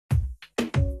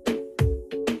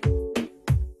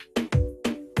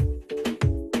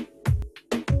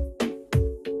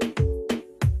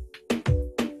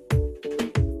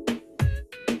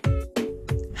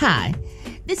Hi,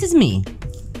 this is me,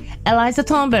 Eliza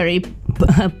Thornberry,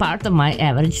 part of my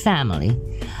average family.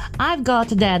 I've got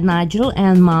dad Nigel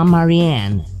and mom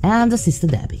Marianne and a sister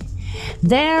Debbie.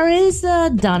 There is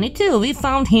Donnie too. We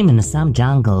found him in some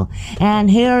jungle.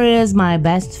 And here is my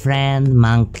best friend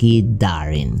monkey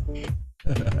Darwin.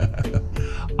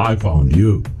 I found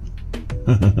you.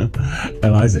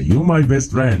 Eliza, you're my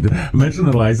best friend. Mention,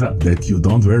 Eliza, that you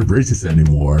don't wear braces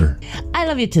anymore. I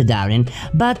love you too, Darwin,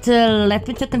 but let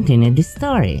me to continue this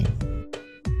story.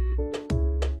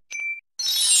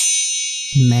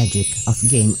 Magic of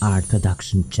Game Art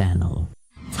Production Channel.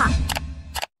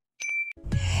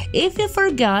 If you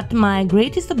forgot, my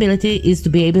greatest ability is to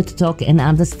be able to talk and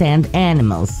understand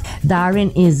animals.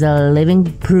 Darwin is a living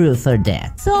proof for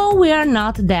that. So we are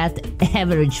not that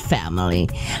average family.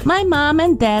 My mom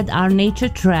and dad are nature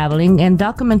traveling and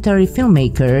documentary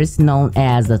filmmakers known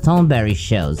as the Thornberry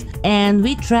shows. And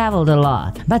we traveled a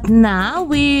lot. But now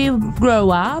we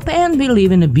grow up and we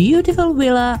live in a beautiful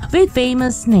villa with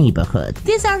famous neighborhood.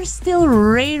 These are still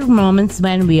rare moments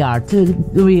when we are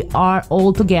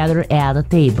all together at a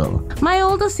table. My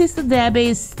older sister Debbie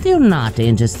is still not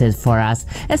interested for us,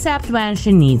 except when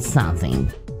she needs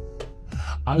something.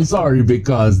 I'm sorry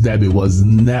because Debbie was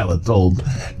never told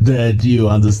that you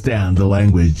understand the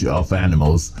language of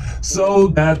animals, so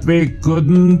that we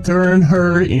couldn't turn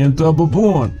her into a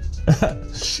baboon.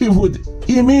 She would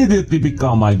immediately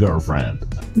become my girlfriend.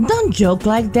 Don't joke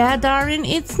like that, Darwin.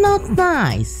 It's not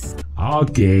nice.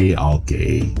 Okay.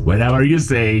 Whatever you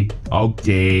say.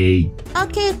 Okay.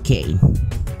 Okay.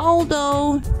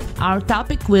 Although our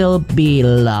topic will be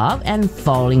love and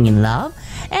falling in love,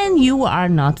 and you are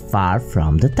not far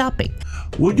from the topic.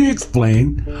 Would you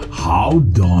explain how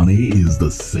Donnie is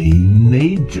the same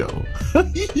nature?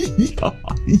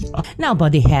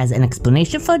 Nobody has an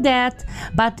explanation for that,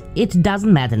 but it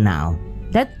doesn't matter now.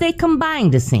 That they combine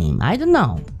the same, I don't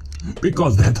know.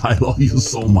 Because that I love you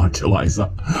so much,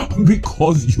 Eliza.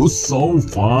 Because you're so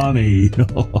funny.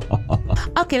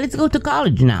 Okay, let's go to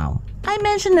college now. I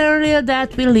mentioned earlier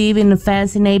that we live in a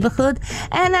fancy neighborhood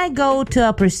and I go to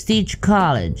a prestige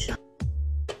college.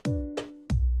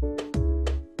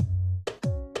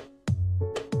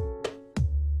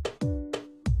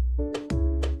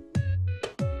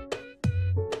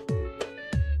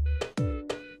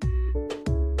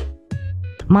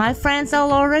 My friends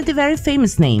are already very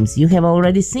famous names. You have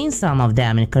already seen some of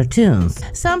them in cartoons.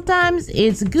 Sometimes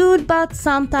it's good, but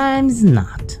sometimes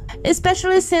not.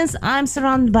 Especially since I'm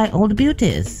surrounded by all the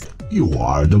beauties. You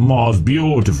are the most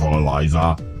beautiful,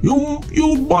 Eliza.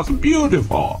 You must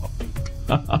beautiful.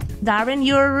 Darwin,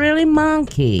 you're really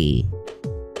monkey.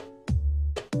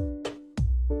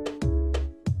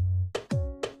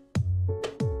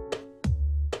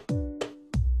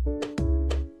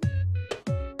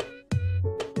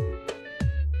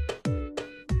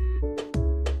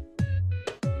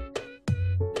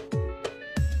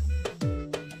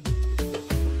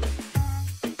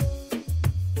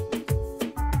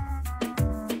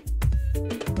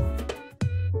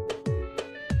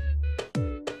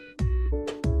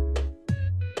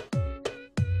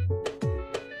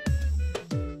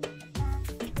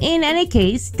 In any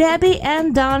case, Debbie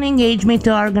and Donnie engaged me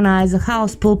to organize a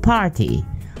house pool party.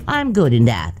 I'm good in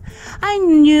that. I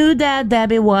knew that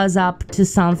Debbie was up to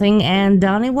something and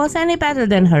Donnie was any better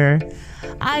than her.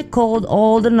 I called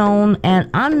all the known and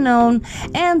unknown,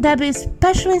 and Debbie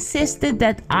especially insisted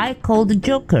that I call the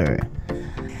Joker.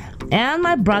 And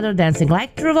my brother dancing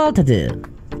like Travolta do.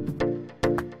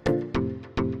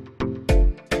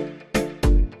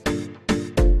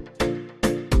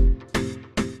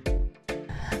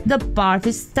 The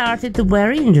party started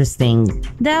very interesting.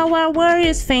 There were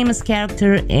various famous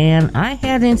characters and I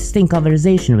had an interesting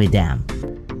conversation with them.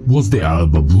 Was there a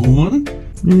baboon?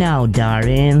 No,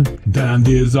 Darwin. Then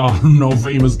these are no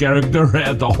famous character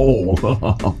at all.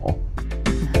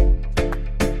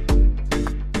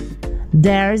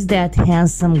 There's that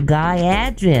handsome guy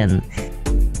Adrian.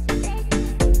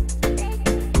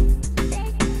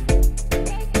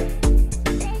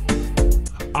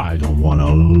 I don't want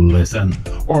to listen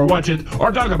or watch it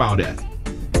or talk about it.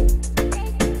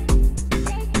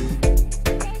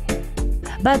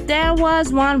 But there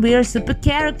was one weird super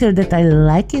character that I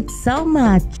like it so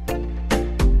much.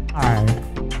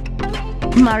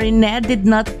 Marinette did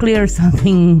not clear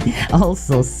something.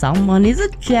 Also, someone is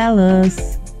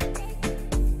jealous.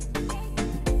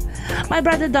 My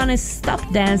brother Donnie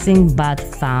stopped dancing but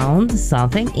found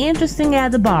something interesting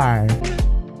at the bar.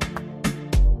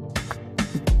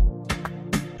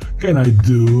 Can I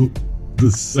do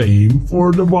the same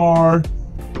for the bar?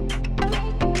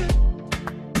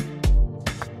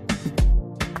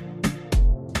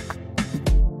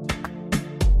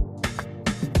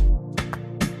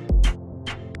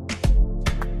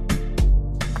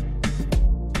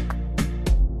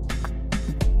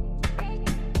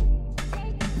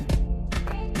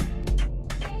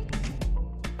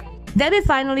 Debbie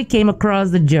finally came across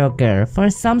the Joker.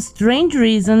 For some strange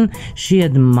reason, she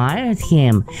admired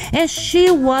him, and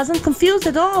she wasn't confused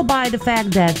at all by the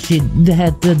fact that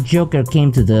the Joker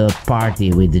came to the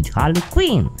party with the Harley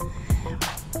Quinn.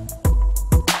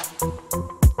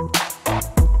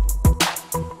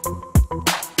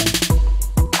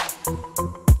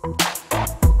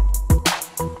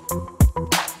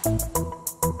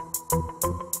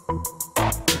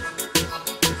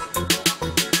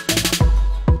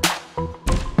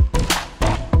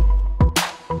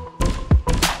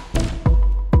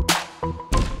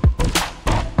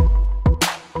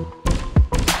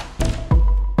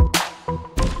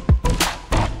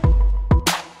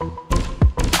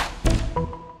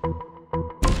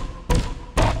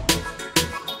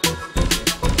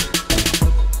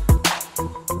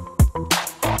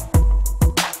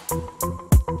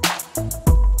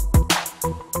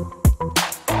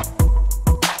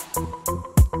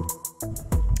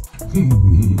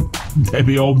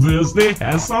 Debbie obviously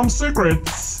has some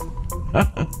secrets.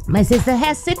 My sister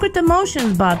has secret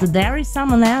emotions, but there is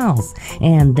someone else,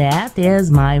 and that is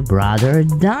my brother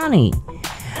Donnie.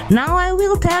 Now I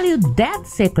will tell you that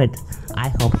secret. I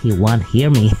hope he won't hear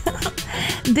me.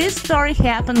 This story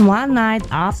happened one night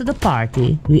after the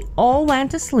party. We all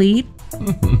went to sleep.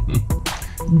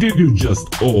 Did you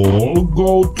just all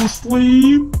go to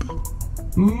sleep?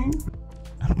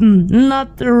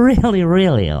 Not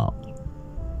really.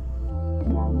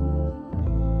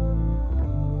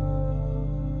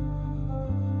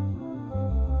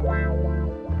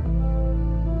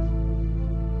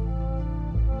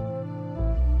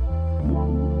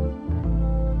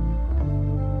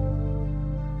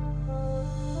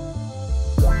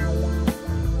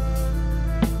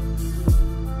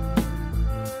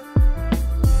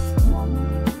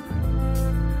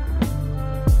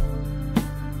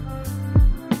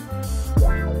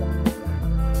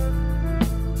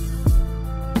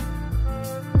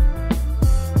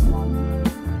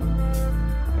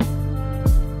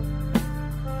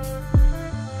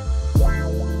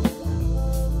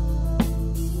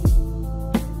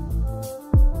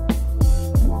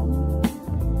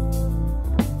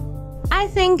 I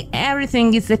think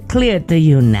everything is clear to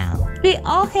you now. We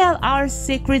all have our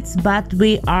secrets, but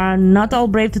we are not all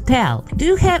brave to tell. Do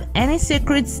you have any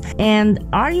secrets, and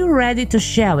are you ready to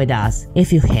share with us?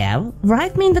 If you have,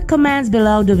 write me in the comments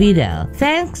below the video.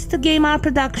 Thanks to Filmora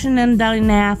Production and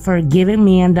Donnie for giving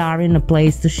me and Darwin a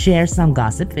place to share some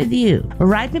gossip with you.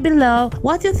 Write me below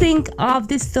what you think of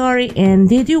this story, and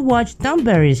did you watch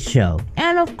Thornberrys show?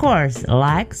 And of course,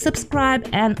 like, subscribe,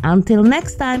 and until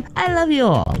next time, I love you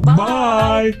all.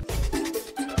 Bye!